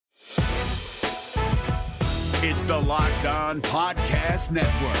It's the Locked On Podcast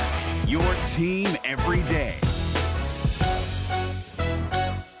Network, your team every day.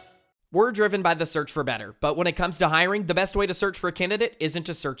 We're driven by the search for better, but when it comes to hiring, the best way to search for a candidate isn't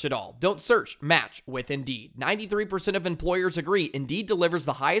to search at all. Don't search, match with Indeed. 93% of employers agree Indeed delivers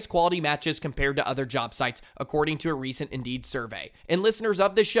the highest quality matches compared to other job sites, according to a recent Indeed survey. And listeners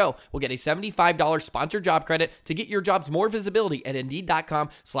of this show will get a $75 sponsored job credit to get your jobs more visibility at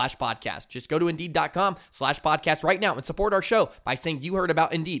Indeed.com/podcast. Just go to Indeed.com/podcast right now and support our show by saying you heard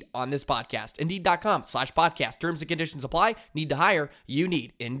about Indeed on this podcast. Indeed.com/podcast. Terms and conditions apply. Need to hire? You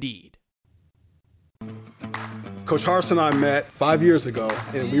need Indeed. Coach Harsin and I met 5 years ago,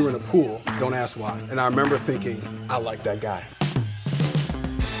 and we were in a pool. Don't ask why. And I remember thinking, I like that guy.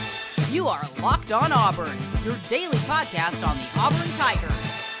 You are Locked On Auburn, your daily podcast on the Auburn Tigers.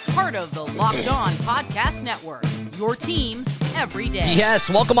 Part of the Locked On Podcast Network, your team every day. Yes,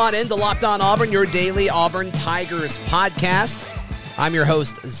 welcome on into Locked On Auburn, your daily Auburn Tigers podcast. I'm your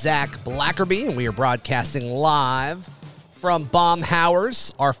host, Zach Blackerby, and we are broadcasting live from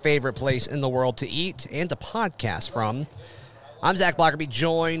Baumhauer's, our favorite place in the world to eat and to podcast from. I'm Zach Blackerby,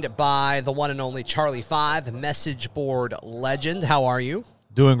 joined by the one and only Charlie 5, message board legend. How are you?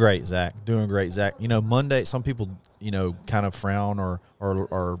 Doing great, Zach. Doing great, Zach. You know, Monday, some people, kind of frown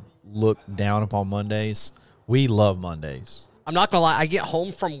or look down upon Mondays. We love Mondays. I'm not going to lie. I get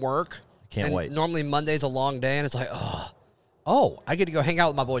home from work. Can't wait. Normally Monday's a long day, and it's like, I get to go hang out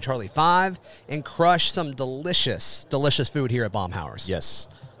with my boy Charlie 5 and crush some delicious, delicious food here at Baumhauer's. Yes.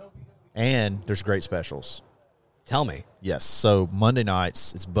 And there's great specials. Tell me. Yes. So Monday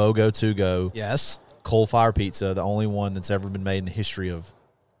nights, it's BOGO to go. Yes. Coal fire pizza, the only one that's ever been made in the history of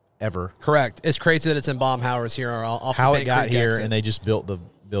ever. Correct. It's crazy that it's in Baumhauer's here. Off How the it got here, exit. and they just built the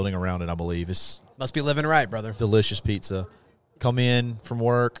building around it, I believe. It's Must be living right, brother. delicious pizza. Come in from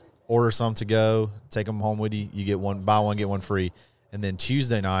work, order some to go, take them home with you. You get one, buy one, get one free. And then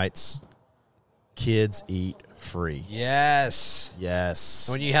Tuesday nights, kids eat free. Yes. Yes.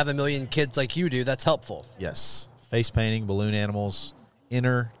 When you have a million kids like you do, that's helpful. Yes. Face painting, balloon animals,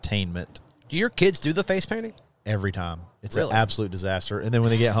 entertainment. Do your kids do the face painting? Every time. It's Really? an absolute disaster. And then when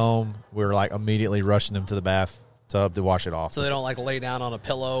they get home, we're like immediately rushing them to the bathtub to wash it off. So they don't like lay down on a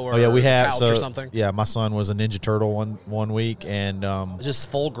pillow or we have couch or something? Yeah, my son was a Ninja Turtle one week, and Just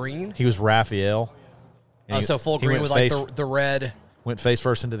full green? he was Raphael. And So full he green went with like face- the red. Went face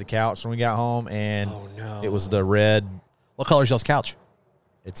first into the couch when we got home, and Oh, no. it was the red. What color is y'all's couch?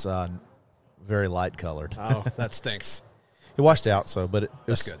 It's very light colored. Oh, that stinks. It washed out, but it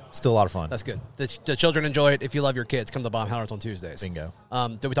was That's good. still a lot of fun. That's good. The children enjoy it. If you love your kids, come to Baumhauer's on Tuesdays. Bingo.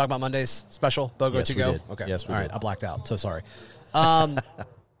 Did we talk about Monday's special? BOGO Yes, to we go? did. Okay. Yes, we All right, did. I blacked out. So sorry. All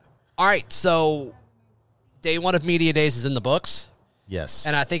right, so day one of Media Days is in the books. Yes.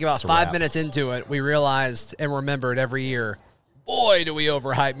 And I think about It's a 5 wrap. minutes into it, we realized and remembered every year, boy, do we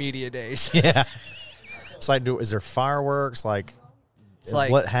overhype Media Days. Yeah. It's like, is there fireworks? Like, It's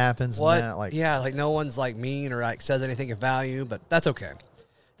like, what happens in that? Like, yeah, like no one's like mean or like says anything of value, but that's okay.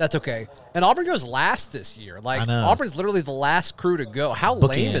 That's okay. And Auburn goes last this year. Like, I know. Auburn's literally the last crew to go. How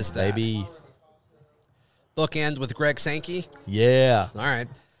lame bookends, is that? baby. Bookends with Greg Sankey. Yeah. All right.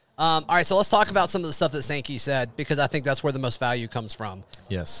 All right, so let's talk about some of the stuff that Sankey said, because I think that's where the most value comes from.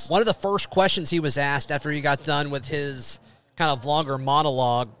 Yes. One of the first questions he was asked after he got done with his kind of longer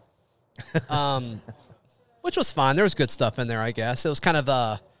monologue, which was fine. There was good stuff in there, I guess. It was kind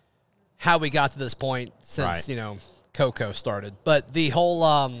of how we got to this point since, Right. Coco started. But the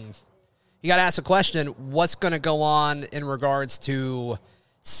whole you got to ask a question, what's going to go on in regards to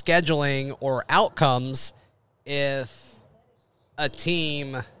scheduling or outcomes if a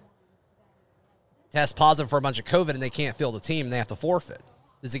team tests positive for a bunch of COVID and they can't field the team and they have to forfeit?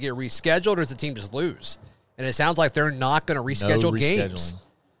 Does it get rescheduled or does the team just lose? And it sounds like they're not going to reschedule games, rescheduling.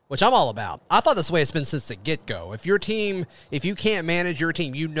 which I'm all about. I thought this way it's been since the get-go. If you can't manage your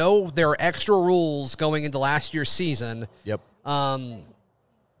team, there are extra rules going into last year's season. Yep.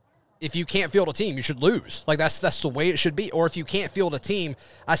 If you can't field a team, you should lose. Like, that's the way it should be. Or if you can't field a team,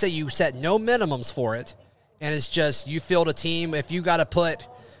 I say you set no minimums for it, and it's just you field a team. If you got to put,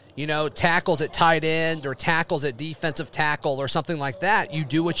 tackles at tight end or tackles at defensive tackle or something like that, you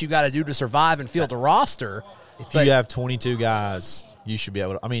do what you got to do to survive and field the roster. If you have 22 guys, you should be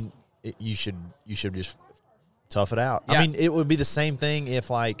able to. You should just tough it out. Yeah. It would be the same thing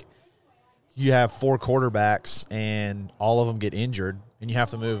if, like, you have 4 quarterbacks and all of them get injured, and you have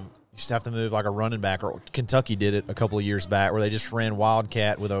to move like a running back, or Kentucky did it a couple of years back where they just ran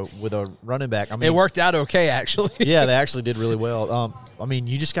Wildcat with a running back. It worked out okay, actually. Yeah, they actually did really well.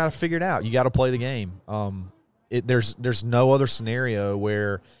 You just got to figure it out. You got to play the game. there's no other scenario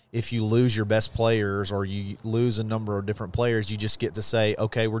where if you lose your best players or you lose a number of different players, you just get to say,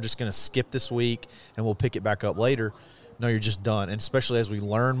 okay, we're just going to skip this week and we'll pick it back up later. No, you're just done. And especially as we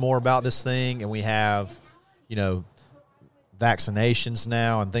learn more about this thing and we have, vaccinations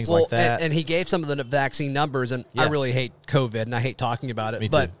now and things like that. And he gave some of the vaccine numbers, and I really hate COVID, and I hate talking about it. Me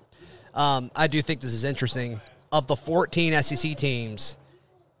too. But I do think this is interesting. Of the 14 SEC teams,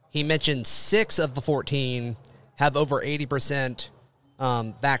 he mentioned 6 of the 14 have over 80%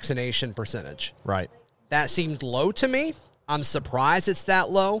 vaccination percentage. Right. That seemed low to me. I'm surprised it's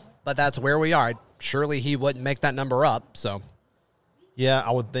that low, but that's where we are. Surely he wouldn't make that number up. So, yeah, I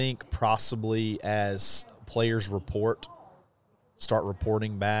would think possibly as players start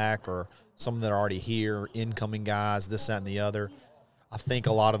reporting back, or some that are already here, incoming guys, this, that, and the other, I think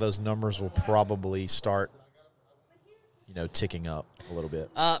a lot of those numbers will probably start, ticking up a little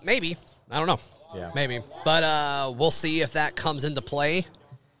bit. Maybe. I don't know. Yeah. Maybe. But we'll see if that comes into play.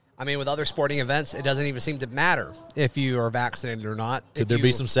 I mean, with other sporting events, it doesn't even seem to matter if you are vaccinated or not. Could there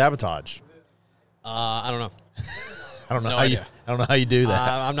be some sabotage? I don't know. I don't know idea. I don't know how you do that.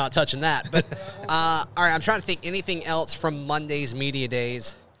 I'm not touching that. But all right, I'm trying to think anything else from Monday's media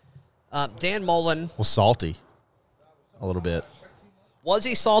days. Dan Mullen. Well, salty a little bit. Was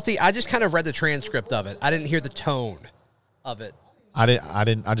he salty? I just kind of read the transcript of it. I didn't hear the tone of it. I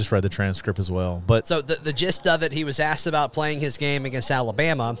didn't. I just read the transcript as well. But so the gist of it, he was asked about playing his game against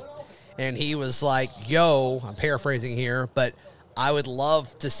Alabama, and he was like, "Yo," I'm paraphrasing here, but I would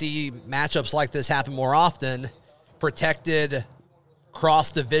love to see matchups like this happen more often. Protected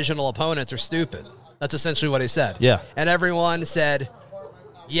cross-divisional opponents are stupid. That's essentially what he said. Yeah. And everyone said,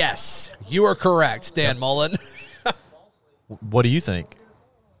 yes, you are correct, Dan Mullen. What do you think?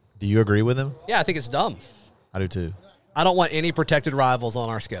 Do you agree with him? Yeah, I think it's dumb. I do too. I don't want any protected rivals on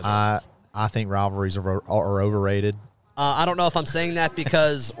our schedule. I think rivalries are overrated. I don't know if I'm saying that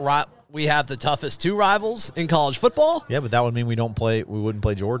because we have the toughest 2 rivals in college football. Yeah, but that would mean we wouldn't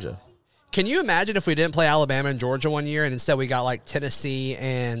play Georgia. Can you imagine if we didn't play Alabama and Georgia one year and instead we got like Tennessee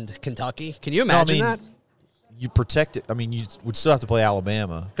and Kentucky? Can you imagine that? You protect it. I mean, you would still have to play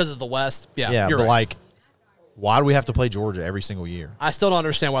Alabama. Because of the West? Yeah, yeah, you're but right. Why do we have to play Georgia every single year? I still don't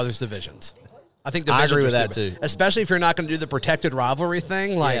understand why there's divisions. I think divisions agree with are that stupid. too. Especially if you're not going to do the protected rivalry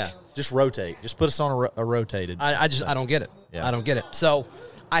thing. Just rotate. Just put us on a rotated. I don't get it. Yeah. I don't get it. So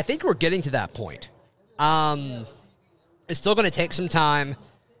I think we're getting to that point. It's still going to take some time.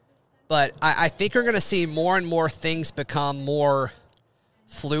 But I think you're going to see more and more things become more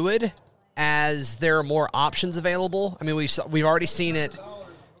fluid as there are more options available. I mean, we've already seen it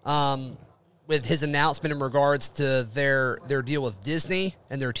with his announcement in regards to their deal with Disney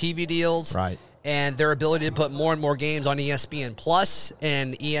and their TV deals. Right. And their ability to put more and more games on ESPN Plus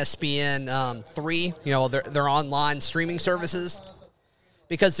and ESPN 3, their online streaming services.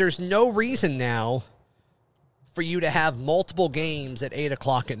 Because there's no reason now for you to have multiple games at 8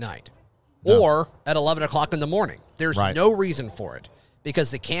 o'clock at night. No. Or at 11 o'clock in the morning. There's no reason for it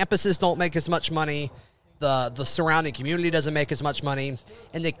because the campuses don't make as much money, the surrounding community doesn't make as much money,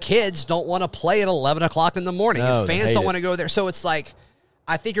 and the kids don't want to play at 11 o'clock in the morning, and fans don't want to go there. So it's like,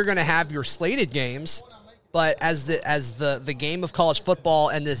 I think you're going to have your slated games, but as the game of college football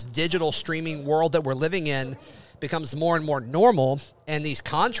and this digital streaming world that we're living in becomes more and more normal and these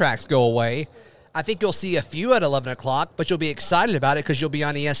contracts go away, I think you'll see a few at 11 o'clock, but you'll be excited about it because you'll be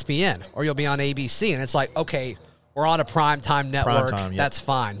on ESPN or you'll be on ABC. And it's like, okay, we're on a primetime network. That's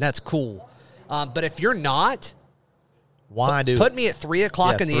fine. That's cool. But if you're not, put me at 3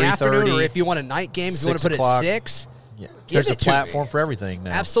 o'clock in the afternoon, or if you want a night game, if you want to put it at 6. Yeah. There's a platform for everything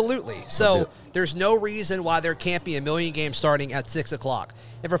now. Absolutely. So there's no reason why there can't be a million games starting at 6 o'clock.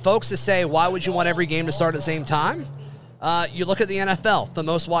 And for folks to say, why would you want every game to start at the same time? You look at the NFL, the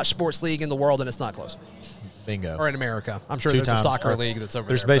most watched sports league in the world, and it's not close. Bingo. Or in America. I'm sure there's a soccer league that's over there.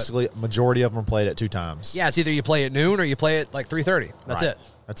 There's basically a majority of them are played at 2 times. Yeah, it's either you play at noon or you play at like 3:30. That's it.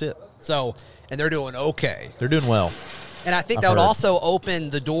 That's it. So, and they're doing okay. They're doing well. And I think that would also open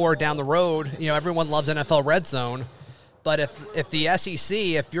the door down the road. Everyone loves NFL Red Zone. But if the SEC,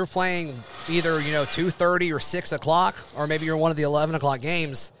 if you're playing either, 2:30 or 6 o'clock, or maybe you're one of the 11 o'clock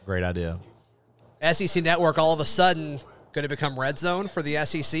games. Great idea. SEC Network all of a sudden going to become Red Zone for the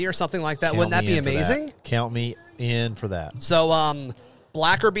SEC or something like that. Wouldn't that be amazing? Count me in for that. So,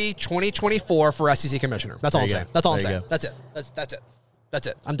 Blackerby 2024 for SEC Commissioner. That's all I'm saying. That's all I'm saying. That's it. That's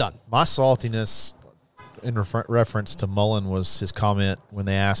it. I'm done. My saltiness in reference to Mullen was his comment when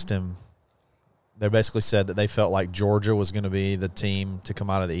they asked him. They basically said that they felt like Georgia was going to be the team to come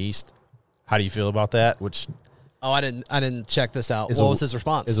out of the East. How do you feel about that? Which Oh, I didn't check this out. What was his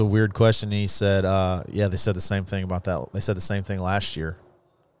response? It's a weird question. He said, yeah, they said the same thing about that. They said the same thing last year.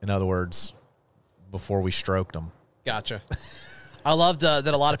 In other words, before we stroked them. Gotcha. I loved that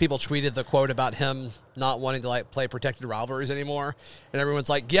a lot of people tweeted the quote about him not wanting to play protected rivalries anymore, and everyone's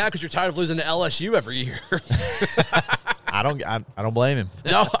like, "Yeah, because you're tired of losing to LSU every year." I don't blame him.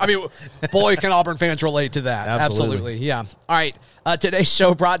 No, I mean, boy, can Auburn fans relate to that. Absolutely. Yeah. All right. Today's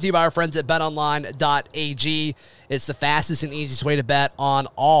show brought to you by our friends at betonline.ag. It's the fastest and easiest way to bet on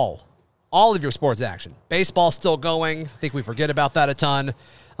all of your sports action. Baseball's still going. I think we forget about that a ton.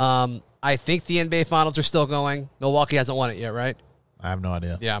 I think the NBA Finals are still going. Milwaukee hasn't won it yet, right? I have no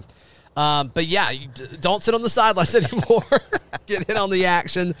idea. Yeah. But yeah, you don't sit on the sidelines anymore. Get in on the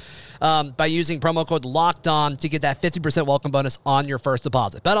action by using promo code LOCKEDON to get that 50% welcome bonus on your first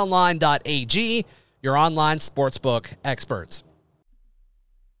deposit. BetOnline.ag, your online sportsbook experts.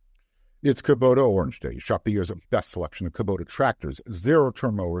 It's Kubota Orange Day. Shop the year's best selection of Kubota tractors,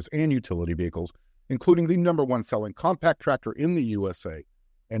 zero-turn mowers, and utility vehicles, including the #1 selling compact tractor in the USA.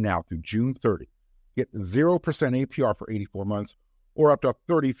 And now through June 30, get 0% APR for 84 months or up to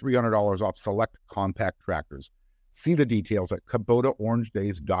 $3,300 off select compact tractors. See the details at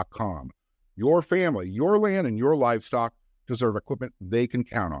KubotaOrangeDays.com. Your family, your land, and your livestock deserve equipment they can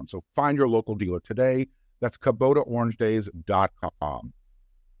count on. So find your local dealer today. That's KubotaOrangeDays.com.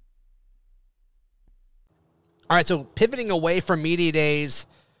 All right, so pivoting away from media days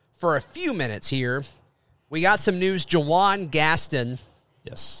for a few minutes here, we got some news. Jawan Gaston,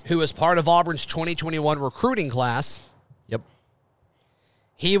 Yes. who is part of Auburn's 2021 recruiting class. Yep.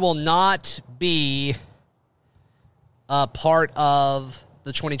 He will not be a part of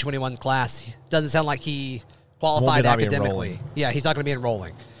the 2021 class. Doesn't sound like he qualified academically. Yeah, he's not going to be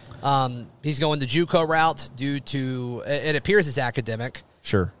enrolling. He's going the JUCO route due to, it appears it's academic.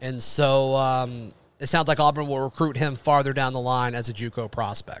 Sure. And so it sounds like Auburn will recruit him farther down the line as a JUCO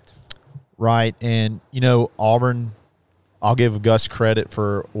prospect. Right. And, Auburn, I'll give Gus credit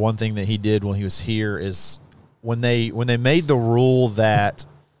for one thing that he did when he was here is when they made the rule that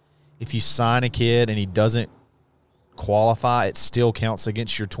if you sign a kid and he doesn't qualify, it still counts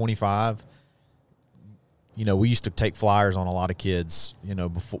against your 25. We used to take flyers on a lot of kids,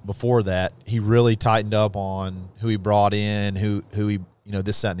 before that. He really tightened up on who he brought in, who he,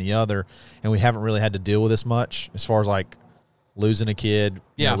 this, that, and the other. And we haven't really had to deal with this much as far as losing a kid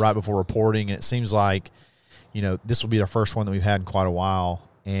right before reporting. And it seems like, this will be the first one that we've had in quite a while.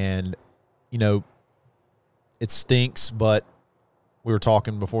 And, it stinks, but we were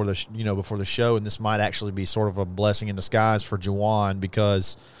talking before the show, and this might actually be sort of a blessing in disguise for Jawan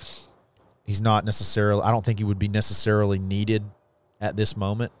because he's not necessarily – I don't think he would be necessarily needed at this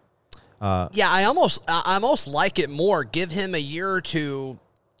moment. Yeah, I almost like it more. Give him a year or two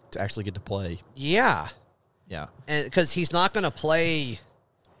to actually get to play. Yeah. Yeah. And because he's not going to play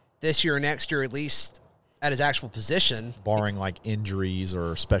this year or next year, at least at his actual position. Barring injuries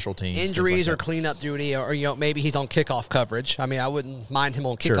or special teams. Injuries or cleanup duty or maybe he's on kickoff coverage. I mean, I wouldn't mind him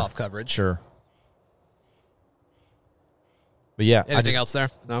on kickoff coverage. Sure. But yeah. Anything else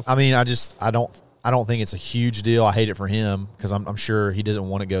there? No. I mean, I don't think it's a huge deal. I hate it for him because I'm sure he doesn't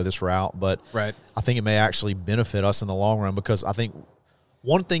want to go this route. But right. I think it may actually benefit us in the long run because I think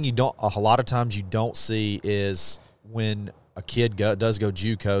one thing a lot of times you don't see is when a kid does go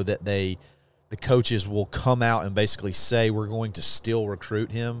JUCO that the coaches will come out and basically say we're going to still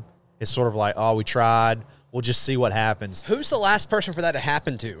recruit him. It's sort of like, oh, we tried. We'll just see what happens. Who's the last person for that to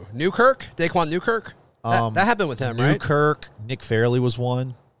happen to? Newkirk? Daquan Newkirk? That happened with him, right? Newkirk. Nick Fairley was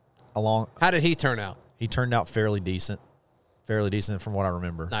one. How did he turn out? He turned out fairly decent. Fairly decent from what I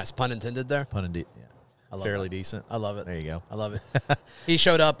remember. Nice. Pun intended there? Yeah. Fairly decent. I love it. There you go. I love it. He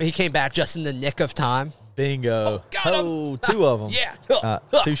showed up. He came back just in the nick of time. Bingo. Oh, two of them. Yeah.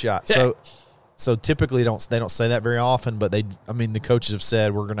 2 shots. So typically they don't say that very often, but the coaches have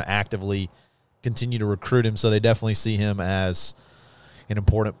said we're going to actively continue to recruit him, so they definitely see him as an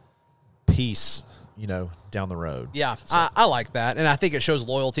important piece, down the road. Yeah, so. I like that, and I think it shows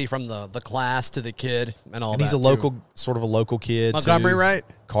loyalty from the class to the kid and all that. And he's a local kid. Montgomery, right?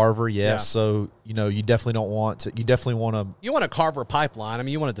 Carver, yes. Yeah. So, you definitely don't want to – you definitely want to – You want a Carver pipeline. I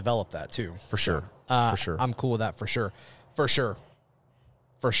mean, you want to develop that too. For sure. I'm cool with that for sure. Faux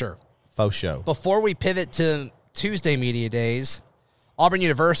show. Before we pivot to Tuesday media days, Auburn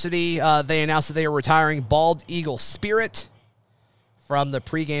University, they announced that they are retiring Bald Eagle Spirit from the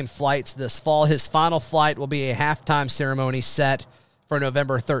pregame flights this fall. His final flight will be a halftime ceremony set for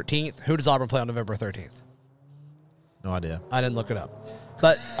November 13th. Who does Auburn play on November 13th? No idea. I didn't look it up.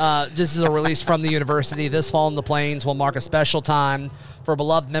 But this is a release from the university. This fall in the Plains will mark a special time for a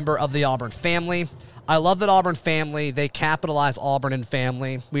beloved member of the Auburn family. I love that Auburn family. They capitalize Auburn and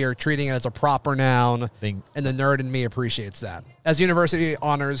family. We are treating it as a proper noun, and the nerd in me appreciates that. As university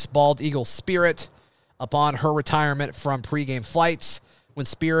honors Bald Eagle Spirit upon her retirement from pregame flights, when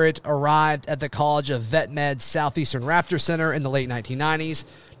Spirit arrived at the College of Vet Med's Southeastern Raptor Center in the late 1990s,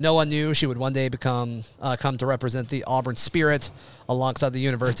 no one knew she would one day come to represent the Auburn Spirit alongside the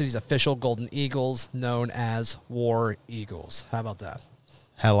university's official Golden Eagles, known as War Eagles. How about that?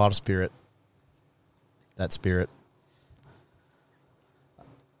 Had a lot of spirit. That spirit.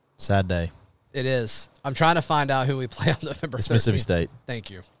 Sad day. It is. I'm trying to find out who we play on November 13th. Mississippi State. Thank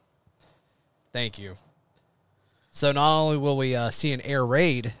you. So not only will we see an air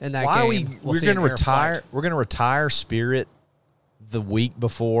raid in that game, we're going to retire. We're going to retire Spirit the week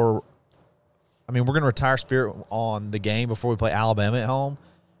before. I mean, we're going to retire Spirit on the game before we play Alabama at home.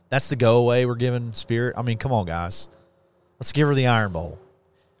 That's the go away we're giving Spirit. I mean, come on, guys. Let's give her the Iron Bowl.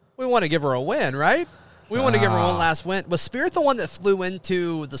 We want to give her a win, right? We want to give her one last win. Was Spirit the one that flew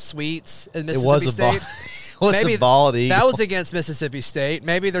into the suites in Mississippi State? Maybe a bald eagle. That was against Mississippi State.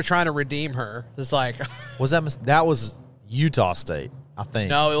 Maybe they're trying to redeem her. It's like that was Utah State, I think.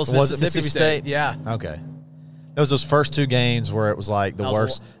 No, it was Mississippi State. Yeah. Okay. It was those first two games where it was like the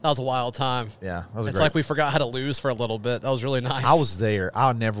worst. That was a wild time. Yeah. That was it's like we forgot how to lose for a little bit. That was really nice. I was there.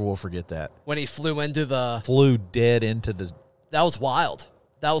 I never will forget that. When he flew dead into the. That was wild.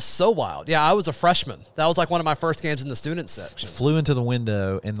 That was so wild. Yeah, I was a freshman. That was like one of my first games in the student section. Flew into the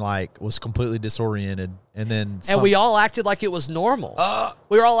window and like was completely disoriented, and then and we all acted like it was normal.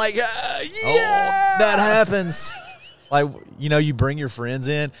 We were all like, "Yeah, that happens." Like, you bring your friends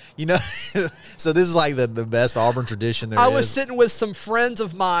in, So this is like the best Auburn tradition there is. I was sitting with some friends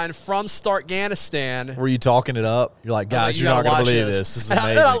of mine from Starkganistan. Were you talking it up? You're like, guys, you're not going to believe this. This is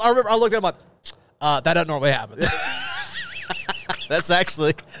amazing. I remember I looked at him like, that doesn't normally happen. That's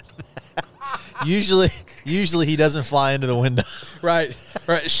actually usually he doesn't fly into the window. Right.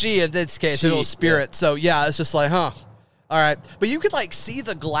 She, in this case, it was Spirit. Yeah. So, yeah, it's just like, all right. But you could, like, see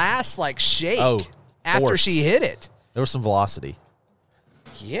the glass, like, shake after she hit it. There was some velocity.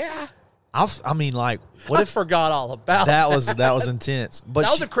 Yeah. I forgot all about that. That was intense. But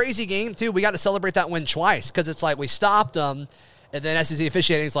that was a crazy game, too. We got to celebrate that win twice because it's like we stopped them. And then SEC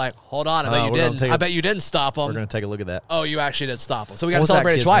officiating is like, hold on, I bet you didn't stop them. We're going to take a look at that. Oh, you actually did stop them. So we got to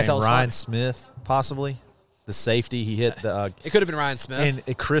celebrate it twice. That was Ryan fun. Smith, possibly. The safety, he hit the... it could have been Ryan Smith.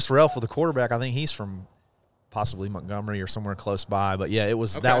 And Chris Relf, the quarterback, I think he's from possibly Montgomery or somewhere close by. But, yeah,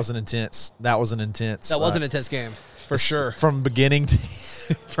 that was an intense game, for sure. From beginning to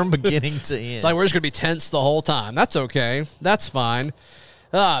end. It's like we're just going to be tense the whole time. That's okay. That's fine.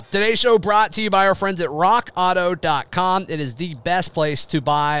 Today's show brought to you by our friends at rockauto.com. It is the best place to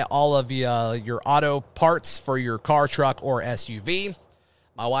buy all of your auto parts for your car, truck, or SUV.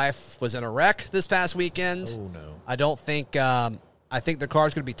 My wife was in a wreck this past weekend. Oh, no. I think the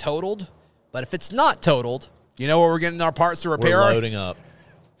car's going to be totaled. But if it's not totaled, you know where we're getting our parts to repair? We're loading up.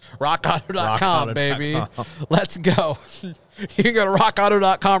 rockauto.com, baby. Let's go. You can go to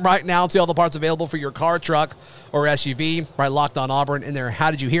rockauto.com right now and see all the parts available for your car, truck, or SUV. Right, Locked On Auburn in there.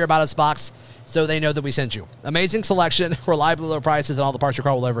 How did you hear about us box? So they know that we sent you. Amazing selection, reliably low prices, and all the parts your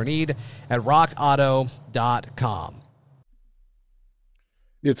car will ever need at rockauto.com.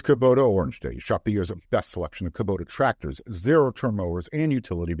 It's Kubota Orange Day. Shop the year's best selection of Kubota tractors, zero-turn mowers, and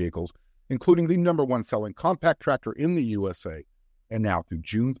utility vehicles, including the #1 selling compact tractor in the USA. And now through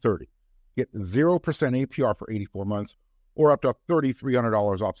June 30, get 0% APR for 84 months or up to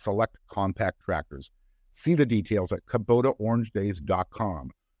 $3,300 off select compact tractors. See the details at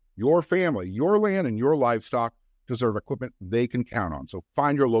KubotaOrangeDays.com. Your family, your land, and your livestock deserve equipment they can count on. So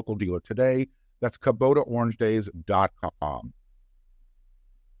find your local dealer today. That's KubotaOrangeDays.com.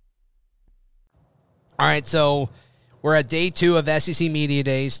 All right, so we're at day 2 of SEC Media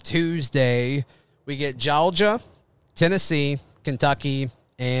Days. Tuesday, we get Georgia, Tennessee, Kentucky,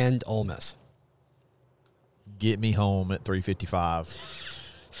 and Ole Miss. Get me home at 3:55.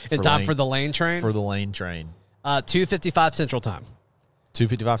 In time for the lane train? For the lane train. 2:55 Central Time.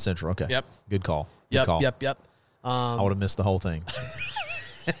 2:55 Central, okay. Yep. Good call. Yep. I would have missed the whole thing.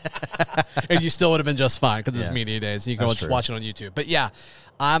 And you still would have been just fine because it's Media Days. You can just watch it on YouTube. But, yeah,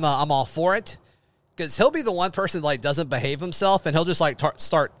 I'm all for it because he'll be the one person that, like, doesn't behave himself, and he'll just, like,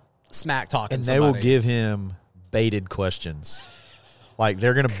 start smack talking and somebody. They will give him baited questions. Like,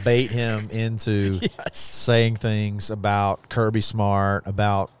 they're going to bait him into saying things about Kirby Smart,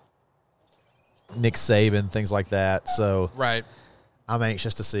 about Nick Saban, things like that. So right, I'm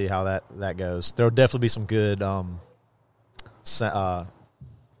anxious to see how that goes. There'll definitely be some good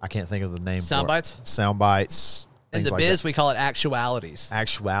I can't think of the name. Sound bites? Sound bites. In the biz, we call it actualities.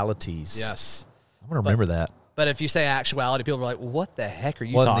 Actualities. Yes. I'm going to remember that. But if you say actuality, people are like, what the heck are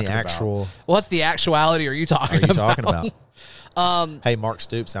you What talking the actual, about? What the actuality are you talking about? Hey, Mark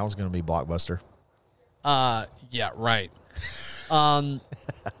Stoops, that was going to be Blockbuster. Yeah, right.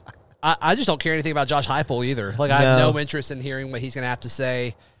 I just don't care anything about Josh Heupel either. Like, I have no interest in hearing what he's going to have to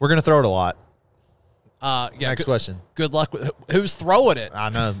say. We're going to throw it a lot. Yeah. Next question. Good luck with who's throwing it. I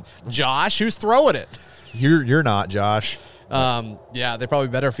know. Josh, who's throwing it? You're not, Josh. Yeah, they're probably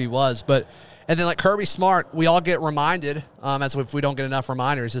better if he was. But and then like Kirby Smart, we all get reminded as if we don't get enough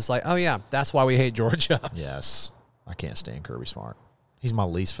reminders. It's like, oh yeah, that's why we hate Georgia. Yes, I can't stand Kirby Smart. He's my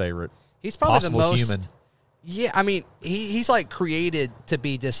least favorite. He's probably possible the most human. Yeah, I mean, he's like created to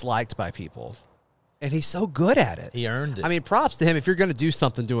be disliked by people, and he's so good at it. He earned it. I mean, props to him. If you're going to do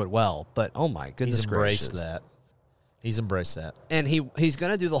something, do it well. But oh my goodness, He's embraced gracious. that. He's embraced that. And he's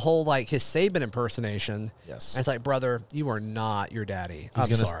going to do the whole like his Saban impersonation. Yes. And it's like, brother, you are not your daddy. He's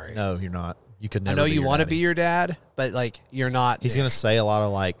I'm gonna, sorry. No, you're not. You could I never. know be you your want to daddy. be your dad, but like you're not. He's going to say a lot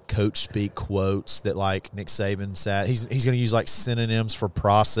of like coach speak quotes that like Nick Saban said. He's going to use like synonyms for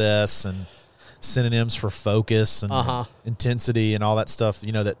process and synonyms for focus and intensity and all that stuff,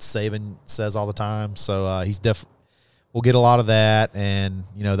 you know, that Saban says all the time. So he's definitely, we'll get a lot of that, and,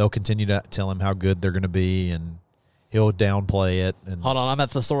 you know, they'll continue to tell him how good they're going to be, and he'll downplay it. And Hold on, I'm at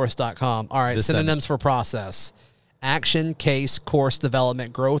thesaurus.com. All right, This synonyms for process. Action, case, course,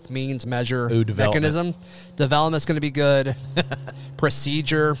 development, growth, means, measure, Ooh, development. mechanism. Development's going to be good.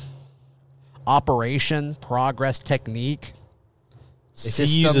 Procedure, operation, progress, technique. if System.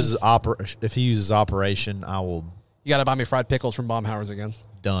 he uses operation, I will You got to buy me fried pickles from Baumhauer's again.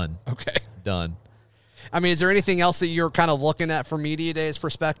 done. Okay. Done. I mean, is there anything else that you're kind of looking at from Media Day's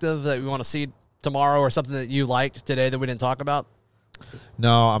perspective that we want to see tomorrow, or something that you liked today that we didn't talk about?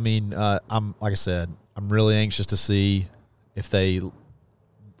 No, I mean, I'm like I said, I'm really anxious to see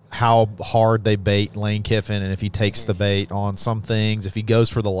how hard they bait Lane Kiffin, and if he takes the bait on some things, if he goes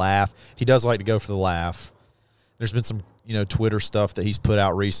for the laugh. He does like to go for the laugh. There's been some, you know, Twitter stuff that he's put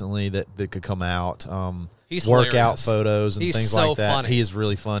out recently that could come out. He's workout hilarious. photos and He's things so like that. funny. He is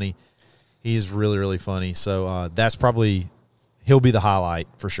really funny. He is really, really funny. So that's probably he'll be the highlight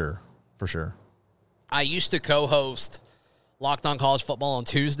for sure. For sure. I used to co-host Locked On College Football on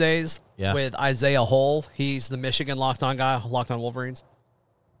Tuesdays with Isaiah Hull. He's the Michigan Locked On guy, Locked On Wolverines.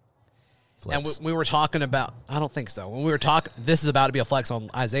 Flex. And we were talking about, I don't think so. When we were talking, this is about to be a flex on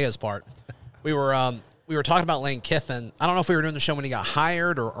Isaiah's part. We were talking about Lane Kiffin. I don't know if we were doing the show when he got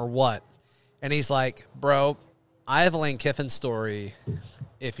hired or what. And he's like, bro, I have a Lane Kiffin story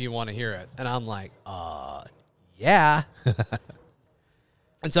if you want to hear it. And I'm like, yeah.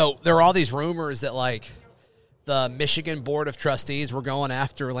 And so there were all these rumors that like the Michigan Board of Trustees were going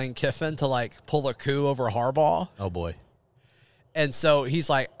after Lane Kiffin to like pull a coup over Harbaugh. Oh boy. And so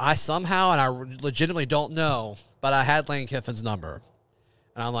he's like, I somehow, and I legitimately don't know, but I had Lane Kiffin's number.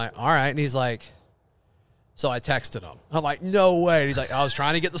 And I'm like, all right. And he's like, so I texted him. I'm like, no way. And he's like, I was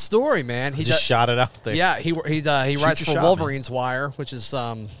trying to get the story, man. He Just shot it out there. Yeah, he writes your for shot, Wolverines Wire, which is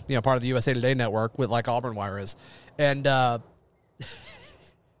part of the USA Today network, with like Auburn Wire is. And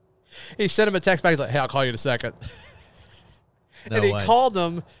he sent him a text back. He's like, hey, I'll call you in a second. No and he way. called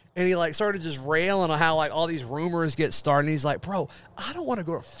him, and he like started just railing on how like all these rumors get started. And he's like, bro, I don't want to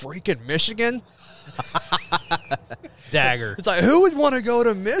go to freaking Michigan. Dagger. It's like, who would want to go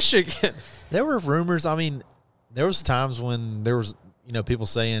to Michigan? There were rumors. I mean, there was times when there was, you know, people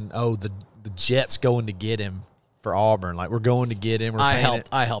saying, "Oh, the Jets going to get him for Auburn. Like, we're going to get him." I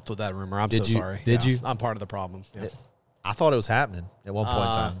helped with that rumor. I'm Did so you? sorry. Did you? I'm part of the problem. Yeah. I thought it was happening at one point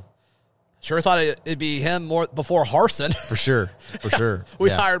in time. Sure thought it'd be him more before Harsin. For sure. For sure. We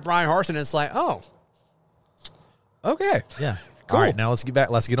Yeah. hired Brian Harsin, and it's like, oh, okay. Yeah. Cool. All right, now let's get back.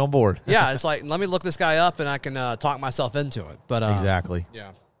 Let's get on board. Yeah, it's like, let me look this guy up, and I can talk myself into it. But Exactly.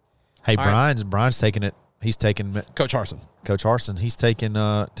 Yeah. Hey, All right. Brian's taking it. He's taking Coach Harsin. Coach Harsin. He's taking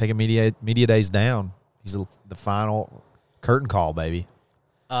media days down. He's the final curtain call, baby.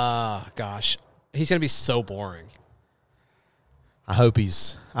 Gosh. He's going to be so boring. I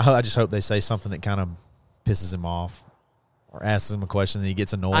just hope they say something that kind of pisses him off or asks him a question and he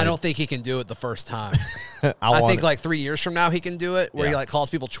gets annoyed. I don't think he can do it the first time. I I want think it. like 3 years from now he can do it, where he Yeah. like calls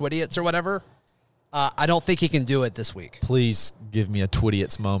people Twidiots or whatever. I don't think he can do it this week. Please give me a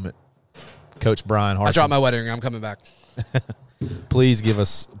Twidiots moment, Coach Brian Harsin. I dropped my wedding ring. I'm coming back. Please give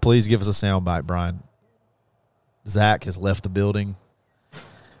us a soundbite, Brian. Zach has left the building.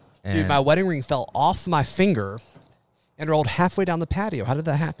 And Dude, my wedding ring fell off my finger and rolled halfway down the patio. How did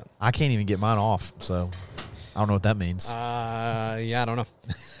that happen? I can't even get mine off, so I don't know what that means. Yeah, I don't know.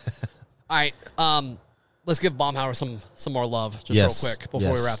 All right. let's give Baumhauer some more love just Yes, real quick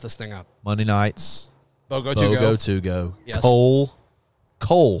before we yes. wrap this thing up. Monday nights. BOGO to go. Yes. Coal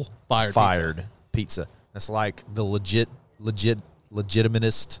Fired pizza. That's like the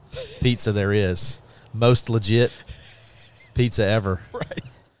legitimatest pizza there is. Most legit pizza ever. Right.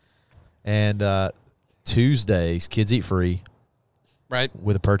 And Tuesdays, kids eat free Right.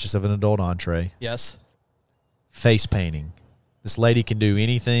 with the purchase of an adult entree. Yes. Face painting. This lady can do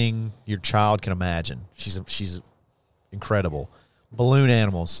anything your child can imagine. She's incredible. Balloon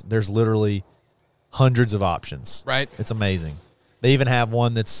animals. There's literally hundreds of options. Right. It's amazing. They even have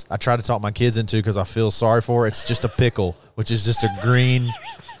one that's I try to talk my kids into because I feel sorry for. It's just a pickle, which is just a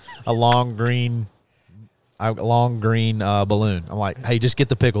long green balloon. I'm like, hey, just get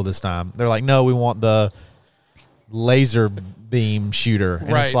the pickle this time. They're like, no, we want the laser beam shooter.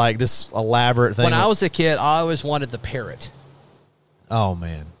 And Right. it's like this elaborate thing. When I was a kid, I always wanted the parrot. Oh,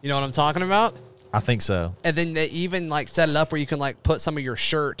 man. You know what I'm talking about? I think so. And then they even like set it up where you can like put some of your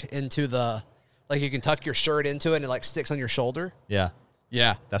shirt into the, like you can tuck your shirt into it and it like sticks on your shoulder. Yeah.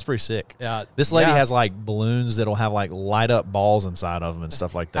 Yeah. That's pretty sick. Yeah. This lady Yeah. has like balloons that'll have like light up balls inside of them and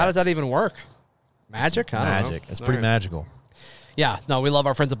stuff like that. How does that even work? Magic? I don't know. Magic. It's All pretty right. magical. Yeah. No, we love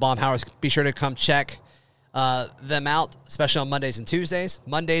our friends at Baumhauer. Be sure to come check them out, especially on Mondays and Tuesdays.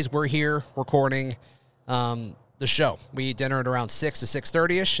 Mondays, we're here recording the show. We eat dinner at around 6 to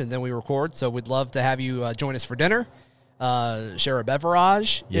 6:30ish, and then we record. So we'd love to have you join us for dinner, share a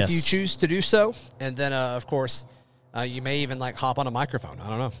beverage Yes. if you choose to do so. And then, of course, you may even like hop on a microphone. I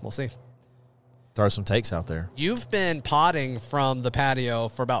don't know. We'll see. Throw some takes out there. You've been potting from the patio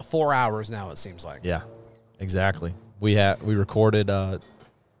for about 4 hours now, it seems like. Yeah, exactly. We recorded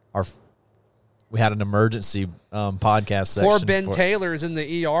we had an emergency podcast section. Poor Ben Taylor's in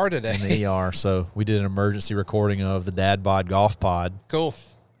the ER today. in the ER, so we did an emergency recording of the Dad Bod Golf Pod. Cool.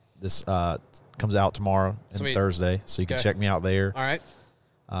 This comes out tomorrow and Sweet. Thursday, so you can Okay. check me out there. All right.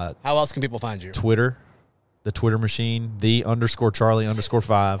 How else can people find you? Twitter, the Twitter machine,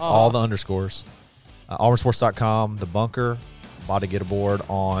 _Charlie_5, all the underscores. AuburnSports.com, The Bunker, about to get aboard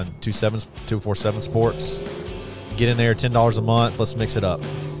on 247 Sports. Get in there, $10 a month. Let's mix it up.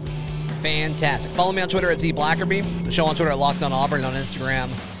 Fantastic. Follow me on Twitter at ZBlackerby. The show on Twitter at Locked On Auburn, on Instagram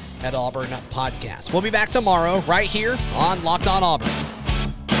at Auburn Podcast. We'll be back tomorrow right here on Locked On Auburn.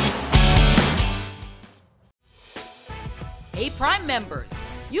 Hey, Prime members,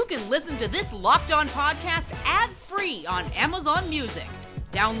 you can listen to this Locked On podcast ad-free on Amazon Music.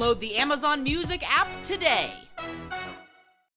 Download the Amazon Music app today.